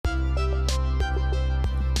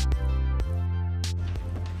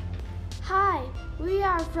We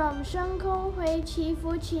are from Shenkong Hui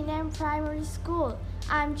Qifu Qinam Primary School.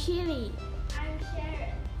 I'm Chili. I'm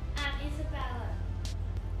Sharon. I'm Isabella.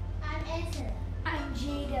 I'm Ethan. I'm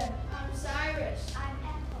Jaden. I'm Cyrus. I'm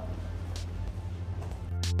Apple.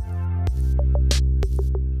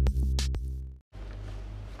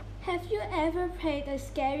 Have you ever played a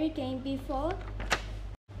scary game before?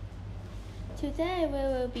 Today we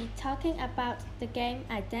will be talking about the game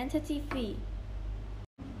Identity Thief.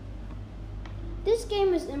 This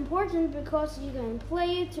game is important because you can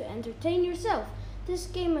play it to entertain yourself. This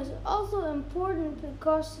game is also important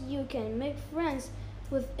because you can make friends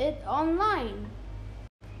with it online.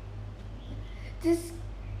 This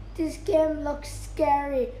game looks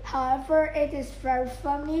scary, however, it is very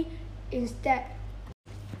funny instead.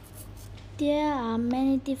 There are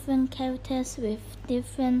many different characters with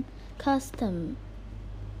different costumes.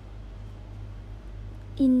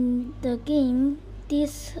 In the game,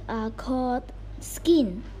 these are called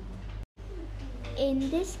skins. In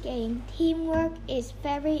this game, teamwork is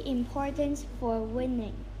very important for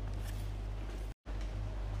winning.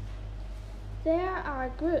 There are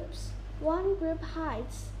groups. One group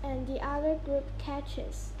hides and the other group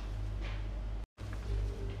catches.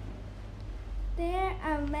 There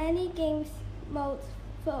are many game modes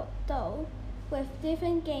though, with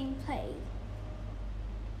different gameplay.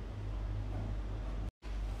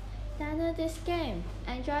 Download this game.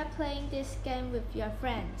 Enjoy playing this game with your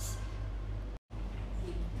friends.